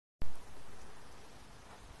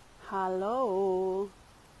Hello.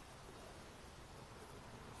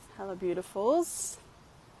 Hello, beautifuls.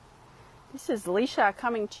 This is Leisha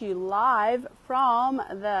coming to you live from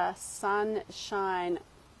the Sunshine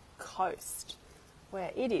Coast,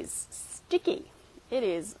 where it is sticky. It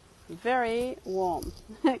is very warm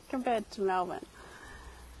compared to Melbourne.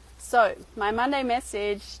 So, my Monday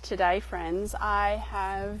message today, friends, I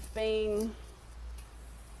have been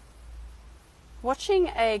watching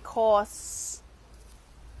a course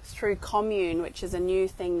through Commune, which is a new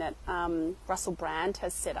thing that Russell Brand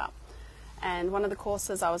has set up. And one of the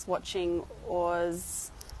courses I was watching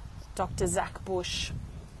was Dr. Zach Bush,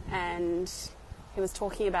 and he was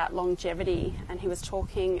talking about longevity, and he was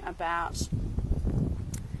talking about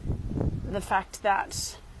the fact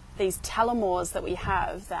that these telomeres that we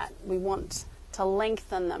have, that we want to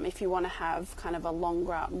lengthen them if you want to have kind of a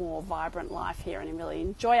longer, more vibrant life here and really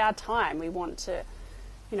enjoy our time. We want to,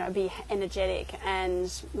 be energetic. And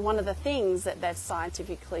one of the things that they've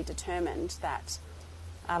scientifically determined that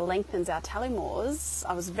lengthens our telomeres,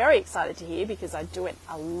 I was very excited to hear because I do it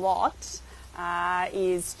a lot,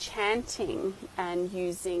 is chanting and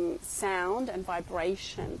using sound and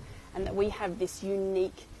vibration, and that we have this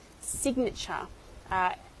unique signature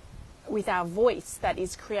with our voice that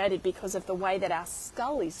is created because of the way that our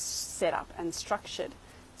skull is set up and structured.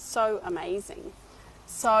 So amazing.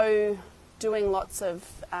 So doing lots of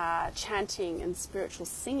chanting and spiritual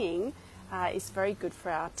singing is very good for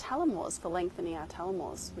our telomeres, for lengthening our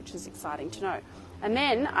telomeres, which is exciting to know. And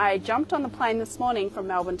then I jumped on the plane this morning from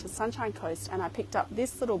Melbourne to Sunshine Coast, and I picked up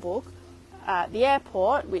this little book at the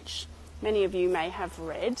airport, which many of you may have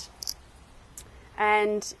read.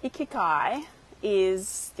 And Ikigai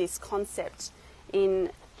is this concept in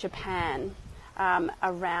Japan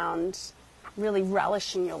around really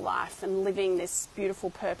relishing your life and living this beautiful,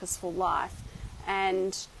 purposeful life.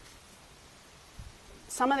 And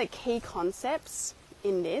some of the key concepts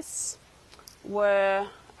in this were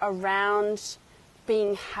around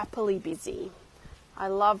being happily busy. I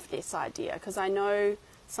love this idea because I know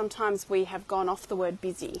sometimes we have gone off the word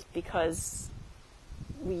busy because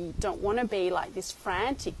we don't want to be like this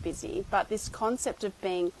frantic busy, but this concept of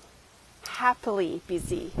being happily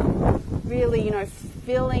busy, really,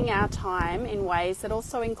 filling our time in ways that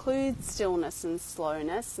also include stillness and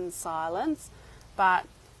slowness and silence, but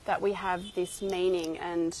that we have this meaning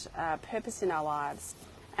and purpose in our lives.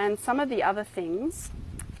 And some of the other things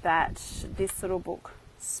that this little book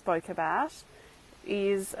spoke about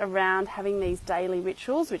is around having these daily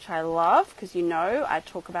rituals, which I love because I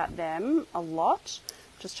talk about them a lot.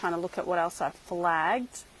 Just trying to look at what else I've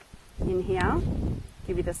flagged in here.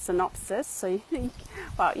 Give you the synopsis, so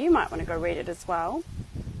you might want to go read it as well.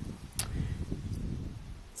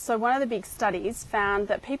 So one of the big studies found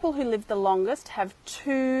that people who live the longest have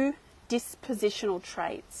two dispositional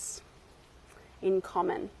traits in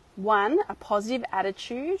common. One, a positive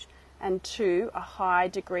attitude, and two, a high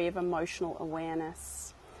degree of emotional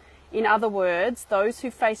awareness. In other words, those who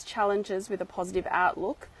face challenges with a positive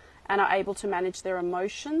outlook and are able to manage their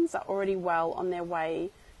emotions are already well on their way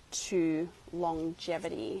to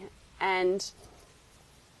longevity. And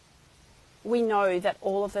we know that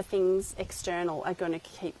all of the things external are going to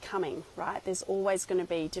keep coming, right? There's always going to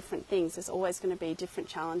be different things. There's always going to be different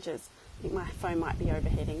challenges. I think my phone might be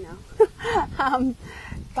overheating now.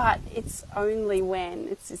 But it's only when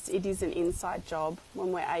it is an inside job,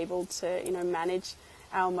 when we're able to, manage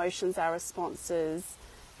our emotions, our responses,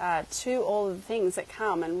 to all of the things that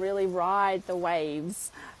come and really ride the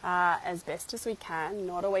waves as best as we can.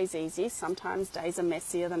 Not always easy. Sometimes days are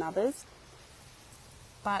messier than others.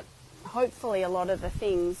 But hopefully a lot of the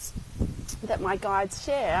things that my guides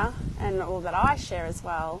share, or that I share as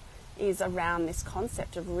well, is around this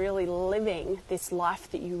concept of really living this life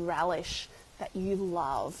that you relish, that you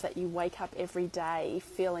love, that you wake up every day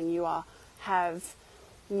feeling you have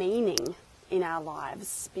meaning in our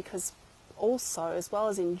lives, because also, as well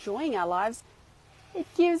as enjoying our lives, it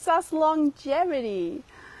gives us longevity.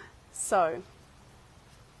 So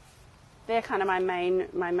they're kind of my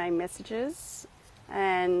main messages,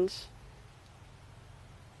 and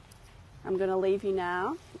I'm going to leave you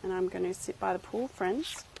now, and I'm going to sit by the pool,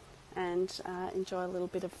 friends, and enjoy a little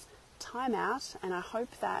bit of time out. And I hope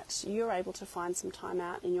that you're able to find some time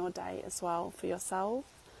out in your day as well for yourself,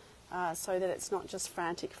 so that it's not just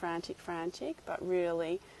frantic, but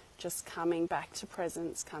really just coming back to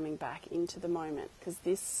presence, coming back into the moment, because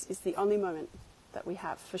this is the only moment that we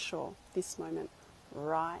have for sure, this moment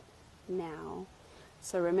right now.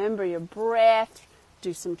 So remember your breath,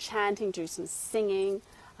 do some chanting, do some singing,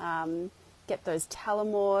 get those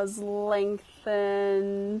telomeres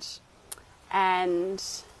lengthened, And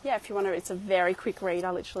yeah, if you want to, it's a very quick read.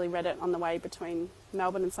 I literally read it on the way between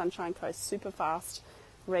Melbourne and Sunshine Coast. Super fast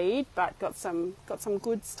read, but got some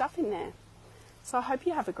good stuff in there. So I hope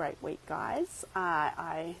you have a great week, guys.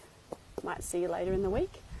 I might see you later in the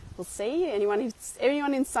week. We'll see.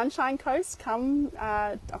 Anyone in Sunshine Coast, come.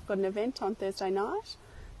 I've got an event on Thursday night.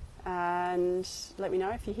 And let me know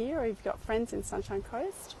if you're here or if you've got friends in Sunshine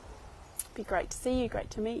Coast. It'd be great to see you,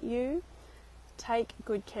 great to meet you. Take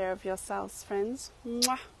good care of yourselves, friends.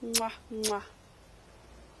 Mwah, mwah, mwah.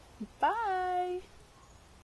 Bye.